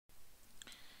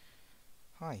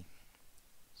Hi,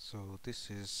 so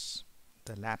this is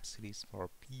the lab series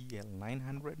for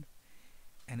PL-900,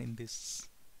 and in this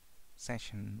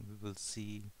session we will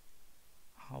see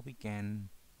how we can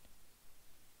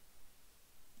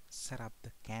set up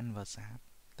the Canvas app,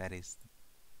 that is the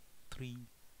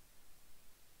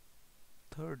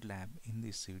third lab in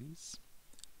this series,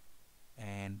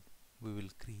 and we will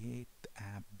create the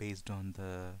app based on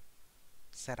the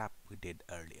setup we did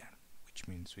earlier, which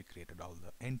means we created all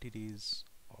the entities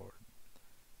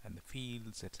and the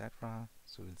fields, etc.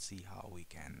 So we'll see how we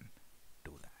can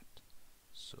do that.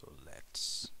 So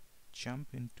let's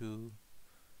jump into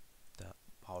the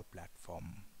Power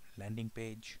Platform landing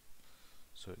page.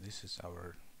 So this is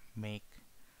our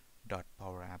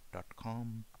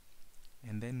make.powerapp.com,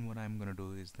 and then what I'm gonna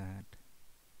do is that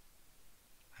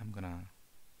I'm gonna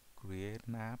create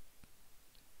an app,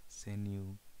 say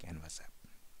new Canvas app.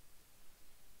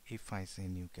 If I say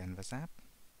new Canvas app,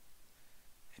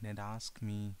 and it asks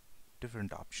me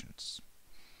different options,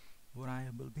 what I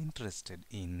will be interested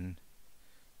in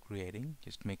creating,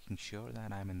 just making sure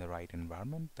that I'm in the right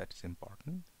environment. That's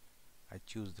important. I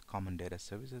choose the Common Data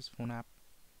Services phone app,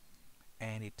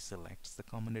 and it selects the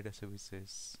Common Data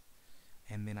Services,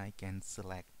 and then I can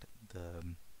select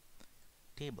the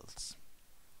tables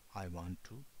I want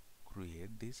to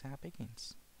create this app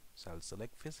against. So I'll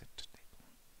select visit table,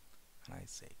 and I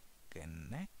say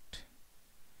connect,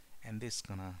 and this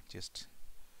gonna just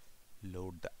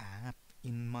load the app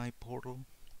in my portal,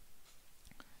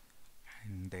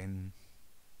 and then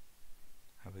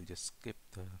I will just skip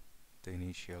the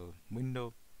initial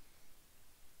window.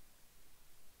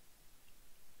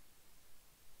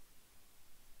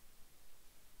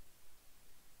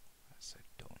 As I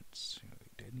don't show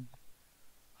it any,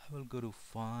 I will go to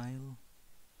File,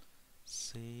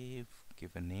 Save,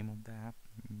 give a name of the app.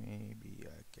 Maybe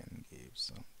I can give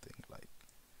something like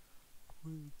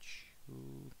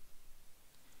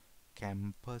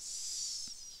campus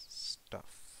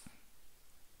stuff.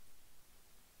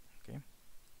 Okay,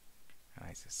 and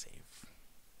I say save.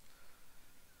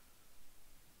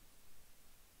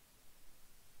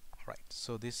 Alright,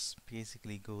 so this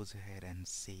basically goes ahead and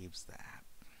saves the app,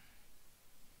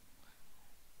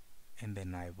 and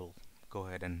then I will go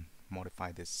ahead and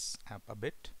modify this app a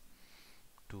bit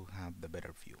to have the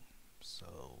better view.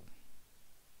 So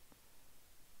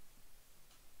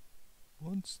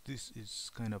once this is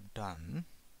kind of done,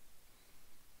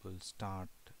 we'll start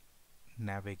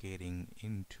navigating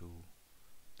into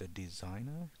the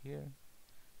designer here.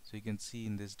 So you can see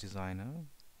in this designer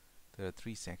there are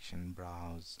three sections: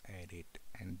 browse, edit,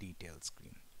 and detail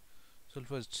screen. So we'll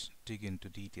first dig into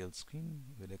detail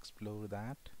screen. We'll explore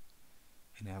that,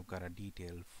 and I've got a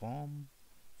detail form.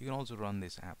 You can also run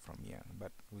this app from here,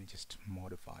 but we'll just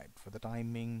modify it for the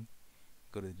timing.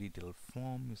 Go to the detail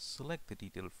form, you select the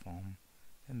detail form,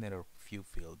 and there are a few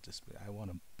fields display. I want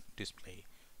to display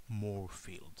more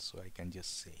fields, so I can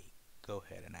just say go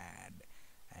ahead and add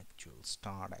actual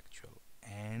start, actual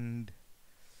end,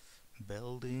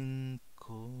 building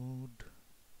code,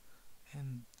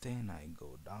 and then I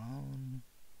go down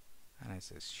and I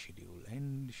say schedule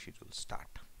end, schedule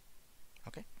start.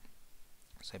 Okay,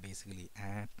 so I basically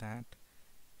add that,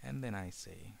 and then I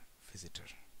say visitor.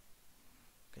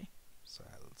 Okay, so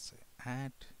I'll say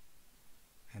add,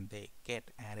 and they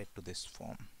get added to this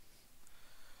form.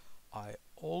 I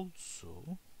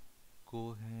also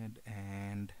go ahead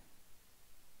and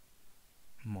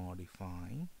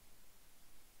modify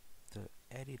the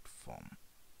edit form.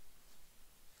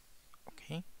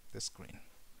 Okay, the screen.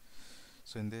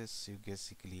 So in this you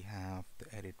basically have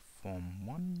the edit form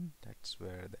 1, that's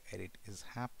where the edit is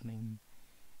happening,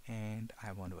 and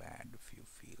I want to add a few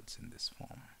fields in this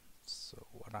form. So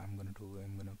what I'm going to do,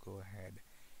 I'm going to go ahead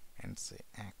and say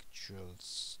actual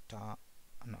start,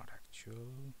 not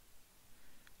actual,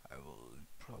 I will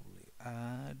probably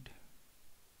add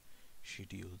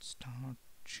schedule start,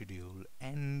 schedule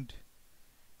end,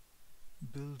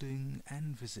 building,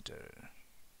 and visitor.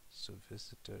 So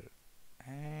visitor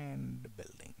and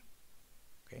building.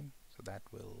 Okay, so that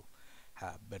will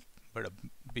have but a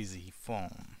busy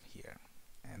form here,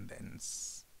 and then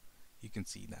you can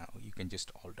see now you can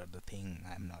just alter the thing.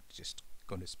 I'm not just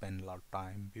going to spend a lot of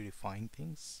time beautifying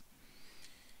things,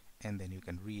 and then you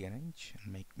can rearrange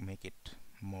and make it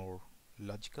more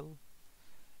logical.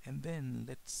 And then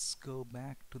let's go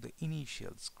back to the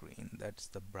initial screen, that's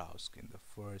the browse screen, the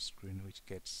first screen which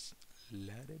gets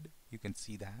loaded. You can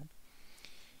see that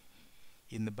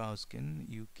in the browse screen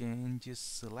you can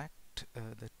just select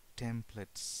the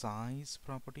template size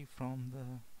property from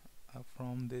the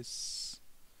from this.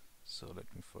 So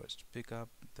let me first pick up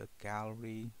the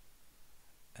gallery,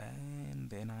 and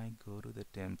then I go to the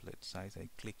template size. I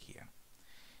click here,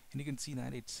 and you can see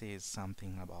that it says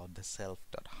something about the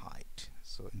self.height.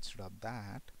 So instead of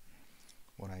that,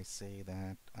 what I say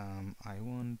that I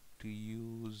want to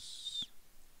use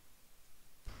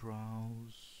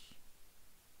browse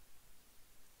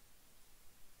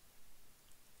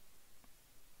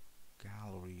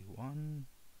gallery 1.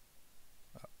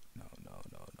 No.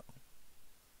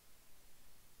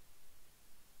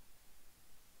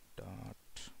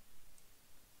 Dot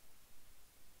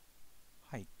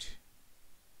height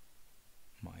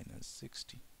minus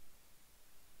 60.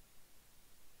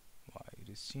 Why it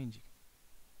is changing?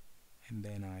 And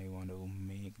then I want to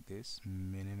make this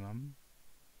minimum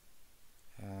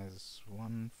as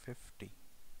 150.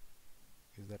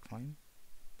 Is that fine?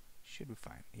 Should be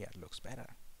fine. Yeah, it looks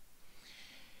better.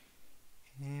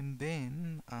 And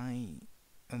then on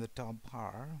the top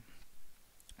bar,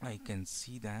 I can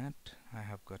see that I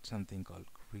have got something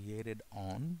called created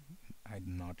on.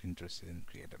 I'm not interested in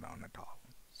created on at all.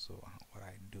 So what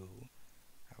I do,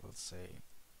 I will say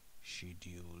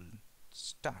schedule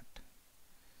start.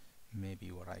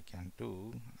 Maybe what I can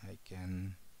do, I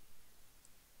can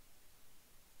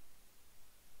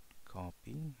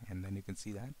copy, and then you can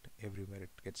see that everywhere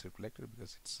it gets reflected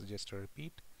because it's just a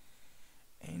repeat.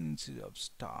 And instead of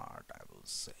start, I will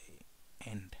say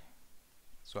end.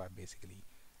 So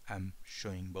I'm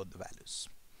showing both the values,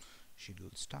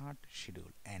 schedule start,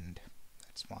 schedule end.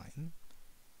 That's fine.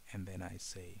 And then I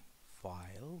say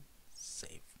file,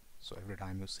 save. So every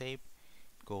time you save,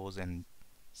 it goes and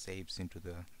saves into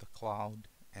the cloud,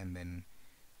 and then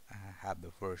have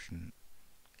the version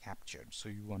captured. So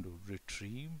you want to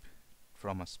retrieve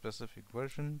from a specific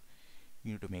version,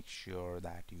 you need to make sure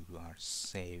that you are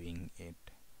saving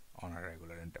it on a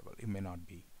regular interval. You may not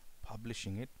be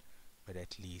publishing it, but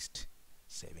at least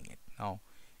saving it. Now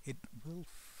it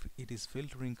is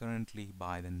filtering currently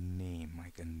by the name.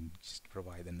 I can just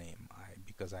provide the name.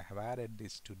 Because I have added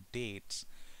this to dates,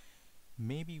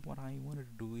 maybe what I wanted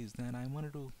to do is that I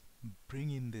wanted to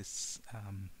bring in this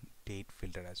date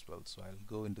filter as well. So I'll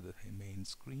go into the main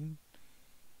screen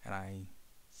and I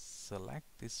select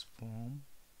this form,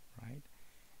 right,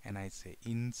 and I say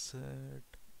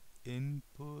insert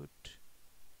input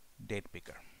date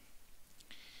picker.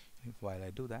 While I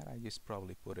do that, I just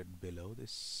probably put it below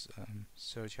this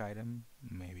search item,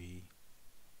 maybe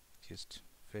just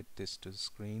fit this to the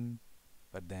screen,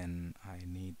 but then I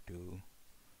need to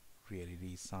really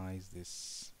resize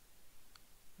this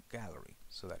gallery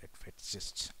so that it fits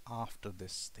just after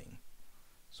this thing.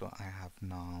 So I have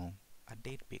now a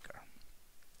date picker,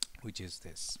 which is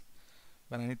this,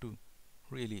 but I need to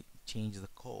really change the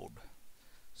code.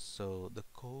 So the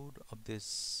code of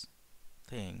this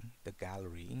thing, the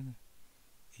gallery,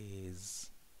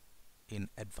 is in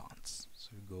advance.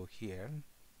 So you go here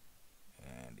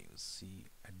and you see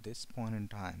at this point in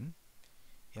time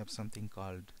you have something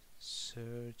called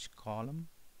search column,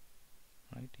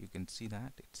 right? You can see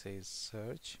that it says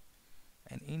search,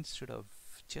 and instead of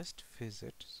just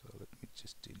visit, so let me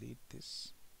just delete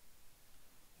this.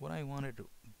 What I wanted to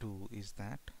do is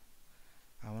that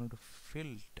I wanted to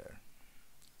filter.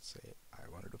 Say I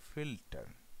wanted to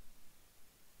filter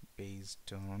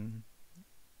based on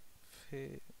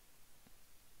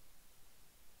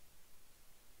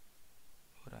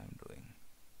what I'm doing.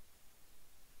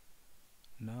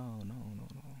 No.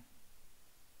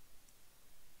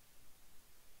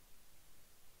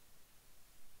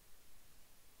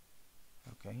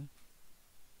 Okay,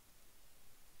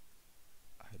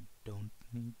 I don't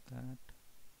need that.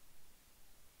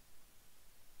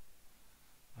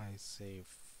 I say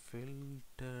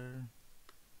filter,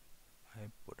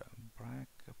 I put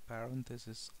a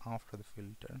parenthesis after the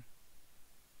filter.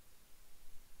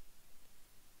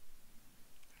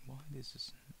 Why this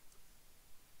is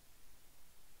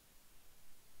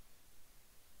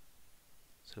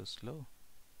so slow?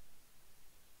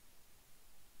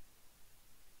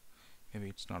 Maybe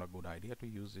it's not a good idea to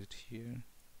use it here.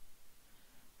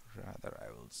 Rather, I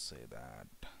will say that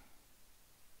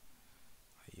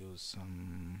I use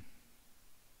some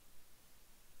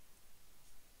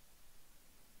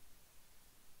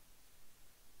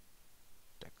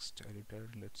text editor,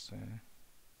 let's say,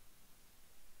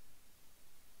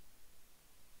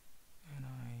 and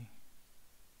I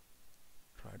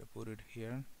try to put it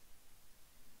here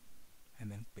and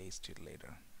then paste it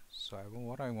later. So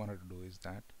what I wanted to do is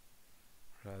that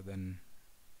rather than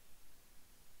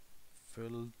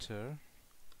filter,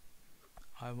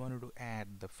 I wanted to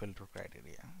add the filter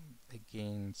criteria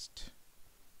against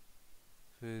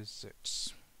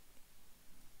visits,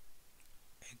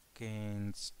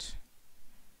 against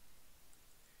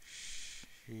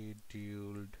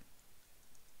scheduled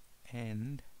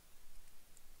end.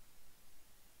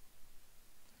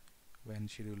 When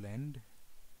schedule end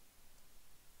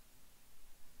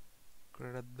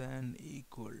greater than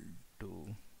equal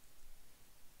to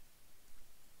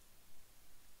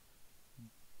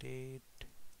date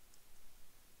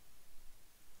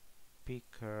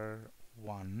picker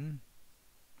 1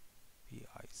 picker,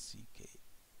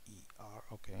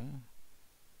 okay,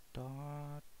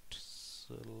 dot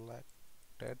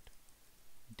selected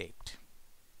date,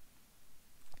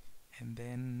 and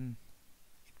then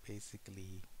it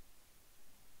basically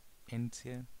ends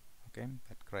here. Okay,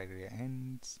 that criteria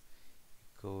ends.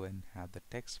 Go and have the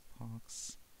text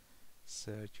box,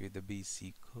 search with the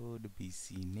BC code,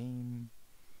 BC name,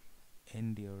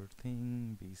 end your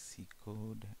thing, BC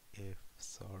code, if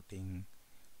sorting,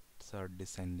 start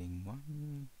descending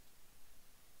 1,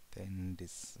 then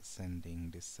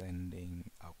descending.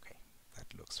 Okay,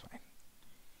 that looks fine.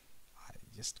 I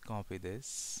just copy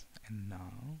this and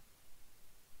now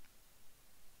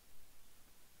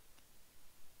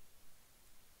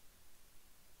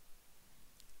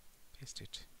paste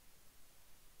it.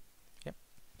 Yep,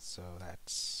 so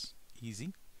that's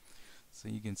easy. So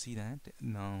you can see that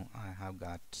now I have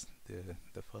got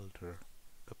the filter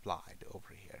applied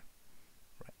over here,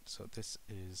 right? So this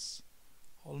is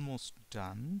almost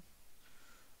done.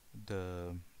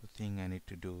 The thing I need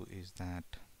to do is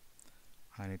that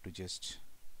I need to just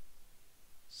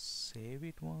save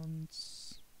it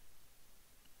once,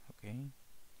 okay,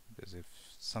 because if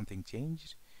something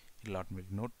changed it'll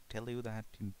automatically not tell you that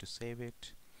you need to save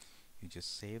it. You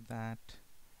just save that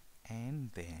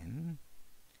and then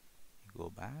you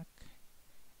go back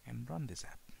and run this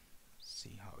app,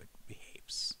 see how it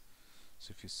behaves.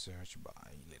 So if you search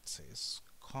by, let's say,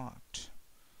 Scott,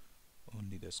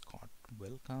 only the Scott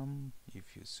will come.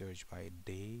 If you search by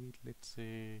date, let's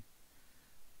say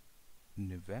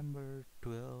November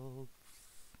 12,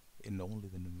 and only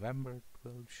the November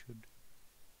 12 should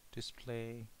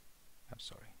display. I'm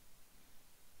sorry.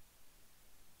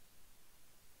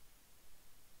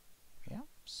 Yeah,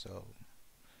 so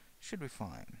should be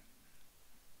fine.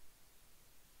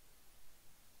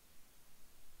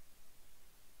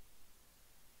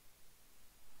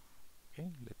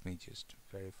 Okay, let me just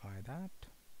verify that.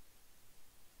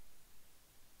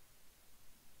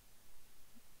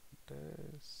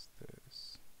 This.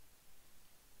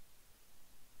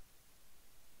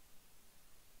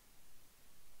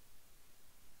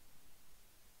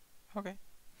 Okay.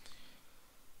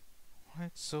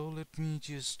 Right, so let me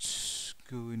just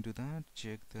go into that,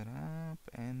 check that app,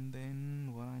 and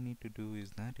then what I need to do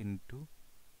is that I need to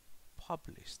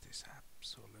publish this app.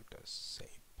 So let us say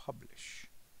publish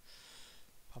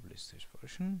this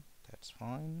version. That's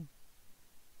fine.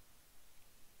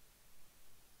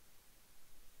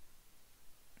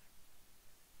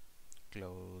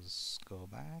 Close, go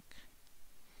back.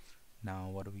 Now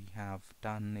what we have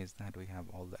done is that we have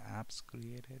all the apps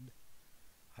created.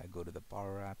 I go to the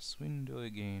Power Apps window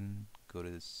again, go to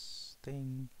this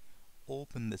thing,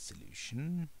 open the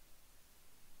solution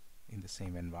in the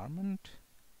same environment,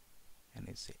 and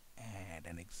I say add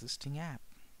an existing app,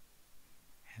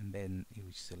 and then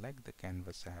you select the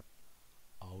Canvas app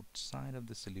outside of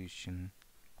the solution,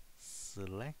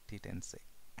 select it and say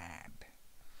add.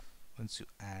 Once you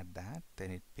add that,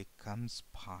 then it becomes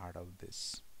part of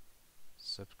this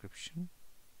subscription.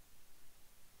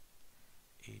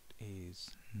 It is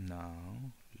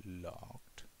now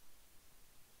locked.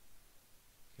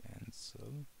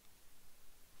 Cancel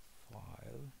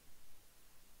file.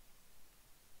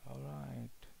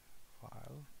 Alright,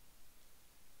 file,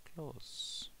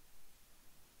 close.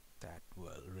 That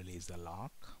will release the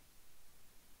lock,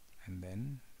 and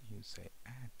then you say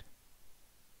add.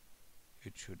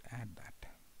 It should add that.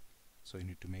 So you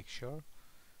need to make sure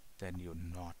that you're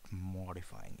not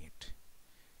modifying it.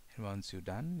 And once you're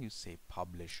done, you say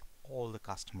publish all the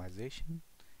customization,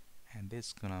 and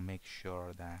this gonna make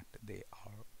sure that they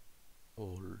are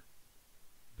all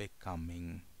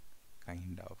becoming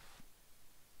kind of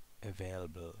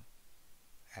available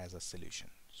as a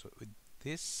solution. So with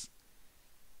this,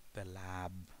 the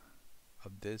lab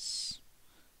of this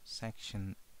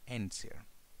section ends here.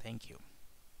 Thank you.